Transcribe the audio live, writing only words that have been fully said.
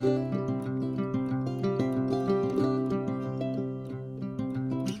Hey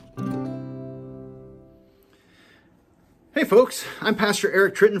folks, I'm Pastor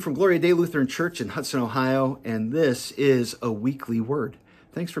Eric Tritten from Gloria Dei Lutheran Church in Hudson, Ohio, and this is a weekly word.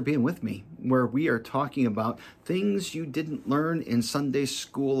 Thanks for being with me, where we are talking about things you didn't learn in Sunday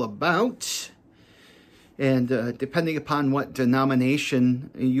school about. And depending upon what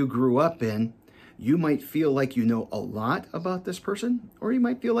denomination you grew up in, you might feel like you know a lot about this person, or you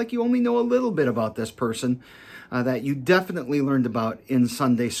might feel like you only know a little bit about this person that you definitely learned about in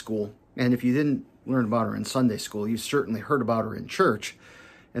Sunday school. And if you didn't learn about her in Sunday school, you certainly heard about her in church,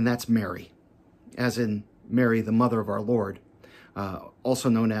 and that's Mary, as in Mary, the mother of our Lord, also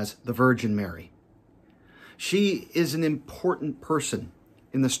known as the Virgin Mary. She is an important person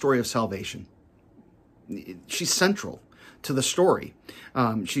in the story of salvation. She's central to the story.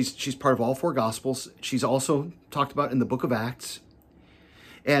 She's part of all four Gospels. She's also talked about in the book of Acts.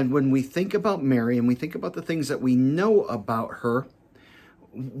 And when we think about Mary and we think about the things that we know about her,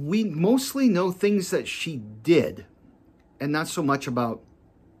 we mostly know things that she did and not so much about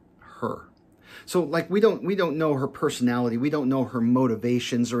her. So like we don't know her personality. We don't know her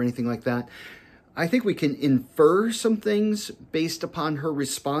motivations or anything like that. I think we can infer some things based upon her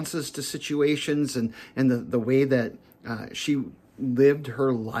responses to situations and the way that she lived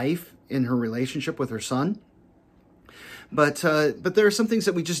her life in her relationship with her son. But there are some things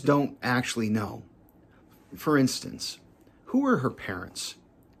that we just don't actually know. For instance, who were her parents?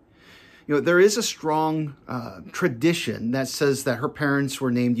 You know, there is a strong tradition that says that her parents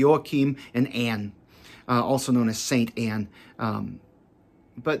were named Joachim and Anne, also known as Saint Anne.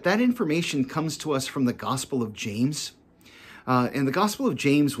 But that information comes to us from the Gospel of James. And the Gospel of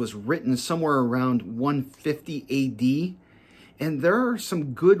James was written somewhere around 150 A.D. And there are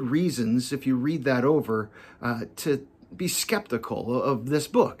some good reasons, if you read that over, to be skeptical of this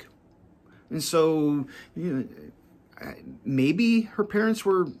book. And so, maybe her parents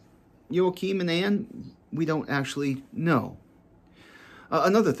were Joachim and Anne. We don't actually know.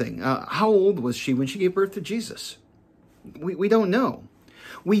 Another thing, how old was she when she gave birth to Jesus? We don't know.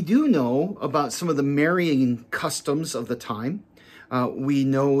 We do know about some of the marrying customs of the time. We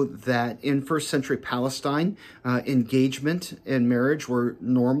know that in first century Palestine, engagement and marriage were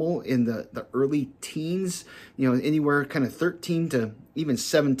normal in the early teens, anywhere kind of 13 to even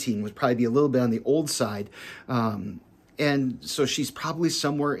 17 would probably be a little bit on the old side. And so she's probably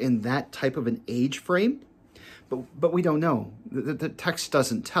somewhere in that type of an age frame, but we don't know. The text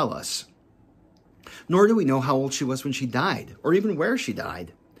doesn't tell us. Nor do we know how old she was when she died, or even where she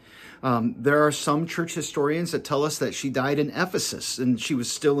died. There are some church historians that tell us that she died in Ephesus, and she was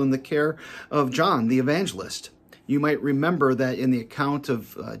still in the care of John, the evangelist. You might remember that in the account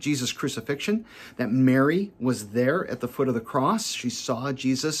of Jesus' crucifixion, that Mary was there at the foot of the cross. She saw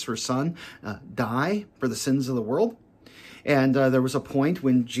Jesus, her son, die for the sins of the world. And there was a point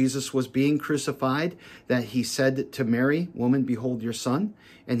when Jesus was being crucified that he said to Mary, "Woman, behold your son."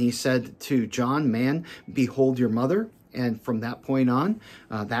 And he said to John, "Man, behold your mother." And from that point on,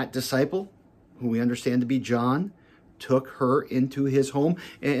 that disciple, who we understand to be John, took her into his home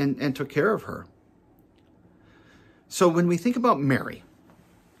and took care of her. So when we think about Mary,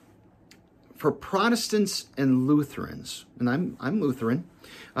 for Protestants and Lutherans, and I'm Lutheran,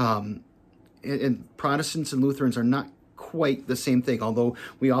 and Protestants and Lutherans are not quite the same thing, although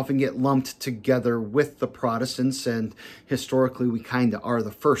we often get lumped together with the Protestants, and historically we kind of are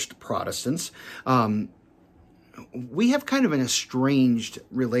the first Protestants. We have kind of an estranged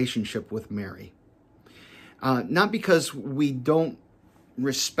relationship with Mary. Not because we don't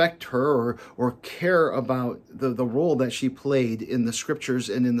respect her or care about the role that she played in the scriptures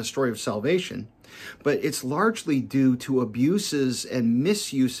and in the story of salvation, but it's largely due to abuses and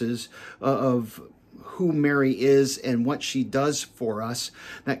misuses of who Mary is and what she does for us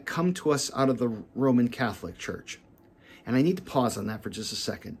that come to us out of the Roman Catholic Church. And I need to pause on that for just a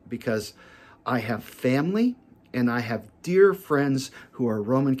second, because I have family and I have dear friends who are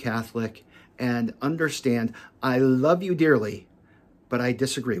Roman Catholic, and understand I love you dearly, but I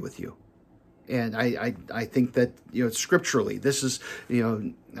disagree with you. And I think that, scripturally, this is,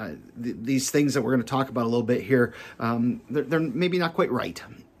 these things that we're going to talk about a little bit here, they're maybe not quite right.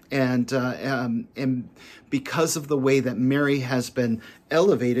 And because of the way that Mary has been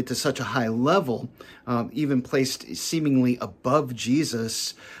elevated to such a high level, even placed seemingly above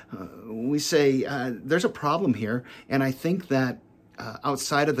Jesus, we say there's a problem here. And I think that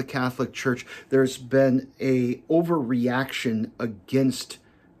outside of the Catholic Church, there's been a overreaction against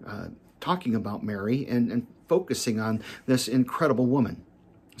talking about Mary and focusing on this incredible woman.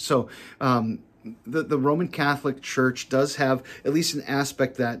 So the Roman Catholic Church does have at least an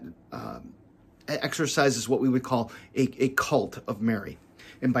aspect that exercises what we would call a cult of Mary.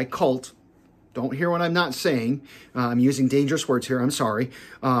 And by cult, don't hear what I'm not saying. I'm using dangerous words here. I'm sorry.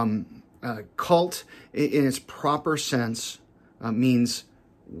 Cult, in its proper sense, means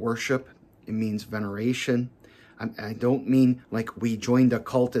worship. It means veneration. I don't mean like we joined a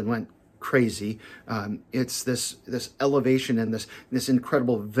cult and went crazy. It's this elevation and this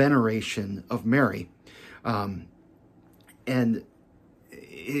incredible veneration of Mary. And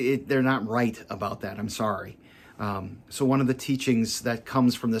they're not right about that. I'm sorry. So one of the teachings that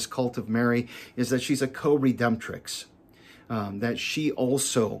comes from this cult of Mary is that she's a co-redemptrix, that she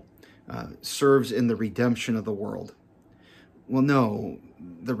also serves in the redemption of the world. Well, no,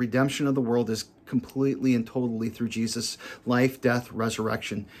 the redemption of the world is completely and totally through Jesus' life, death,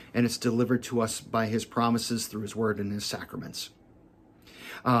 resurrection, and it's delivered to us by his promises through his word and his sacraments.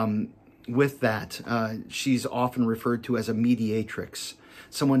 With that, she's often referred to as a mediatrix,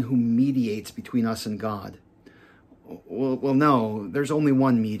 someone who mediates between us and God. Well, no, there's only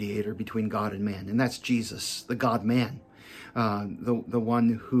one mediator between God and man, and that's Jesus, the God-man, the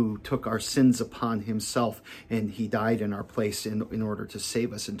one who took our sins upon himself, and he died in our place in order to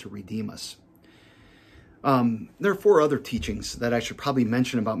save us and to redeem us. There are 4 other teachings that I should probably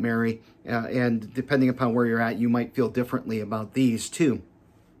mention about Mary, and depending upon where you're at, you might feel differently about these too.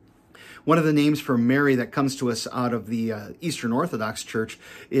 One of the names for Mary that comes to us out of the Eastern Orthodox Church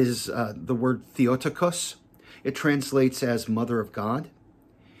is the word Theotokos. It translates as Mother of God.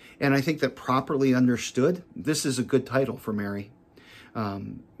 And I think that properly understood, this is a good title for Mary.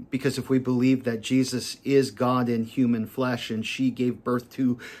 Because if we believe that Jesus is God in human flesh and she gave birth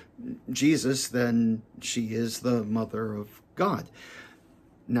to Jesus, then she is the Mother of God.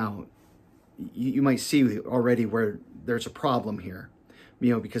 Now, you might see already where there's a problem here,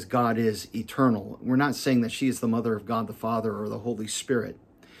 because God is eternal. We're not saying that she is the mother of God the Father or the Holy Spirit,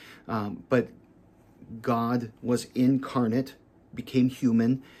 but God was incarnate, became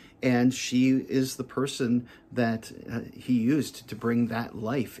human, and she is the person that he used to bring that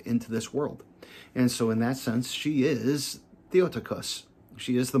life into this world. And so in that sense, she is Theotokos.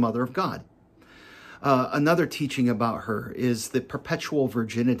 She is the mother of God. Another teaching about her is the perpetual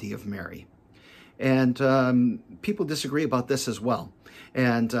virginity of Mary. And people disagree about this as well,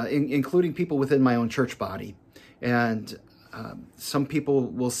 and including people within my own church body. And some people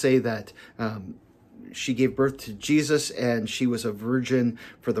will say that she gave birth to Jesus and she was a virgin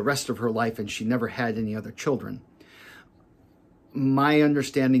for the rest of her life and she never had any other children. My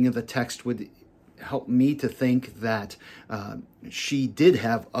understanding of the text would help me to think that she did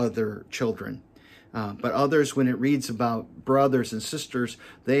have other children. But others, when it reads about brothers and sisters,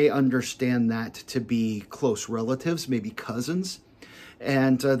 they understand that to be close relatives, maybe cousins.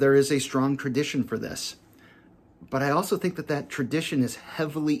 And there is a strong tradition for this. But I also think that that tradition is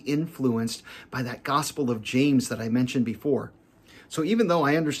heavily influenced by that Gospel of James that I mentioned before. So even though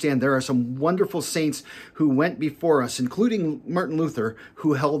I understand there are some wonderful saints who went before us, including Martin Luther,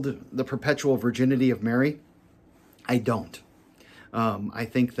 who held the perpetual virginity of Mary, I don't. I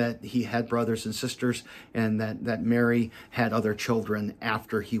think that he had brothers and sisters and that Mary had other children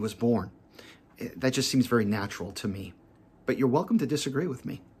after he was born. That just seems very natural to me. But you're welcome to disagree with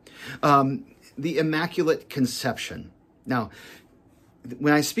me. The Immaculate Conception. Now,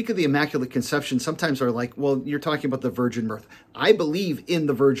 when I speak of the Immaculate Conception, sometimes they're like, well, you're talking about the virgin birth. I believe in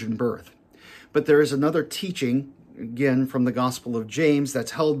the virgin birth. But there is another teaching, again, from the Gospel of James,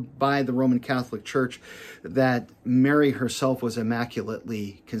 that's held by the Roman Catholic Church, that Mary herself was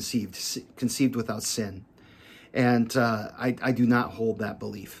immaculately conceived without sin. And I do not hold that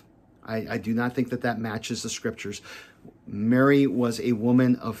belief. I do not think that matches the Scriptures. Mary was a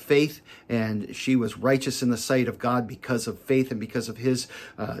woman of faith, and she was righteous in the sight of God because of faith and because of his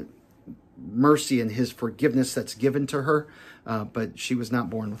mercy and his forgiveness that's given to her, but she was not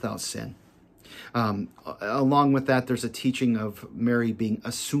born without sin. Along with that, there's a teaching of Mary being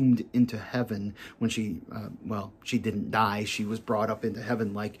assumed into heaven when she didn't die. She was brought up into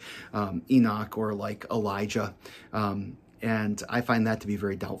heaven like Enoch or like Elijah, and I find that to be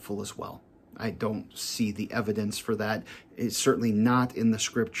very doubtful as well. I don't see the evidence for that. It's certainly not in the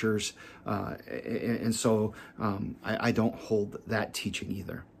Scriptures, and so I don't hold that teaching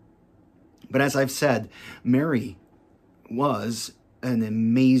either. But as I've said, Mary was an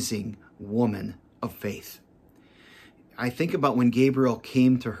amazing woman of faith. I think about when Gabriel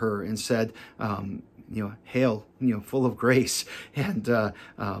came to her and said, hail, full of grace, and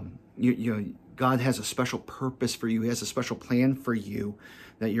God has a special purpose for you. He has a special plan for you,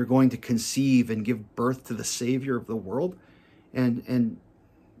 that you're going to conceive and give birth to the Savior of the world. And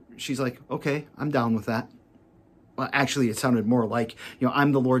she's like, okay, I'm down with that. Well, actually, it sounded more like,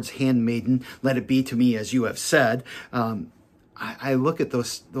 I'm the Lord's handmaiden. Let it be to me as you have said. I look at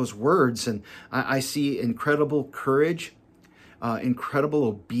those words and I see incredible courage, incredible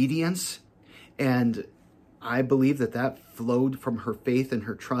obedience, and I believe that flowed from her faith and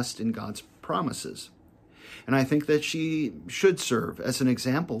her trust in God's promises. And I think that she should serve as an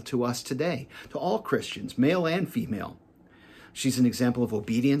example to us today, to all Christians, male and female. She's an example of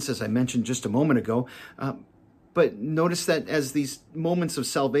obedience, as I mentioned just a moment ago. But notice that as these moments of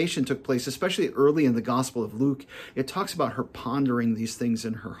salvation took place, especially early in the Gospel of Luke, it talks about her pondering these things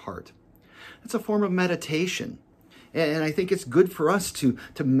in her heart. That's a form of meditation. And I think it's good for us to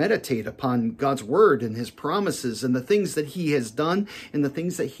meditate upon God's word and his promises and the things that he has done and the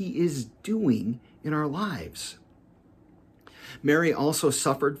things that he is doing in our lives. Mary also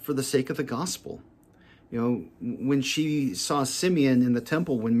suffered for the sake of the gospel. When she saw Simeon in the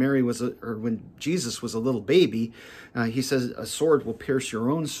temple when when Jesus was a little baby, he says, a sword will pierce your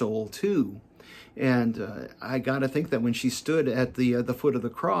own soul too. And I got to think that when she stood at the foot of the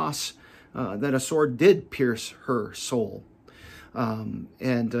cross, that a sword did pierce her soul. And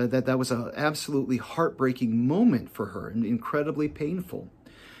that was an absolutely heartbreaking moment for her and incredibly painful.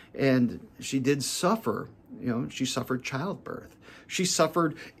 And she did suffer, she suffered childbirth. She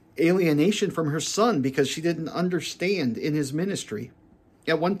suffered alienation from her son because she didn't understand in his ministry.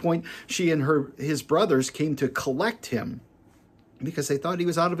 At one point, she and his brothers came to collect him because they thought he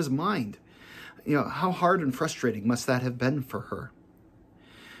was out of his mind. How hard and frustrating must that have been for her?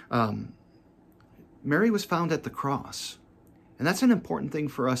 Mary was found at the cross. And that's an important thing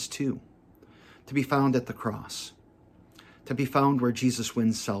for us too, to be found at the cross, to be found where Jesus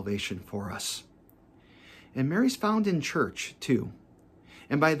wins salvation for us. And Mary's found in church too.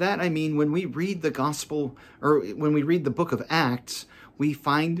 And by that I mean when we read the gospel, or when we read the book of Acts, we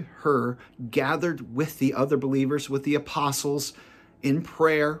find her gathered with the other believers, with the apostles, in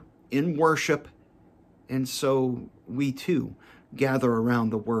prayer, in worship. And so we too gather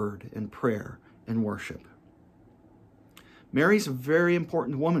around the word and prayer and worship. Mary's a very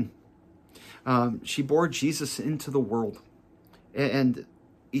important woman. She bore Jesus into the world, and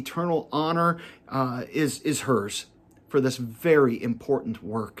eternal honor is hers for this very important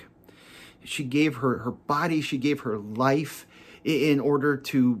work. She gave her body, she gave her life in order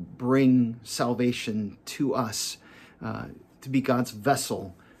to bring salvation to us, to be God's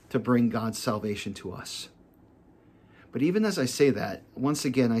vessel to bring God's salvation to us. But even as I say that, once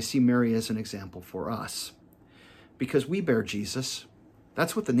again, I see Mary as an example for us, because we bear Jesus.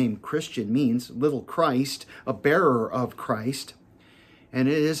 That's what the name Christian means, little Christ, a bearer of Christ. And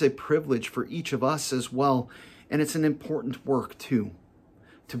it is a privilege for each of us as well. And it's an important work too,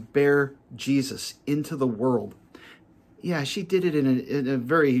 to bear Jesus into the world. Yeah, she did it in a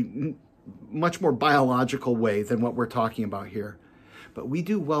very much more biological way than what we're talking about here. But we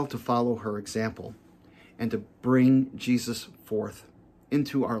do well to follow her example and to bring Jesus forth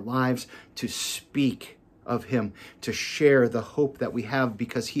into our lives, to speak of him, to share the hope that we have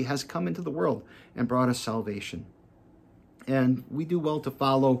because he has come into the world and brought us salvation. And we do well to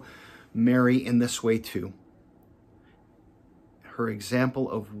follow Mary in this way too. Her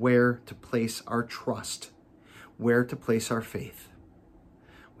example of where to place our trust, where to place our faith.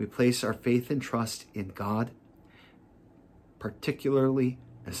 We place our faith and trust in God, particularly,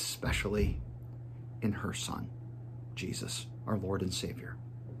 especially in her Son, Jesus, our Lord and Savior.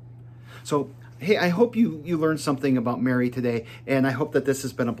 So, hey, I hope you learned something about Mary today, and I hope that this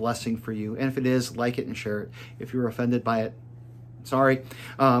has been a blessing for you. And if it is, like it and share it. If you're offended by it, sorry.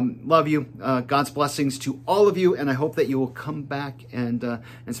 Love you. God's blessings to all of you, and I hope that you will come back and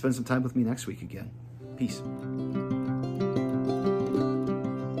spend some time with me next week again. Peace.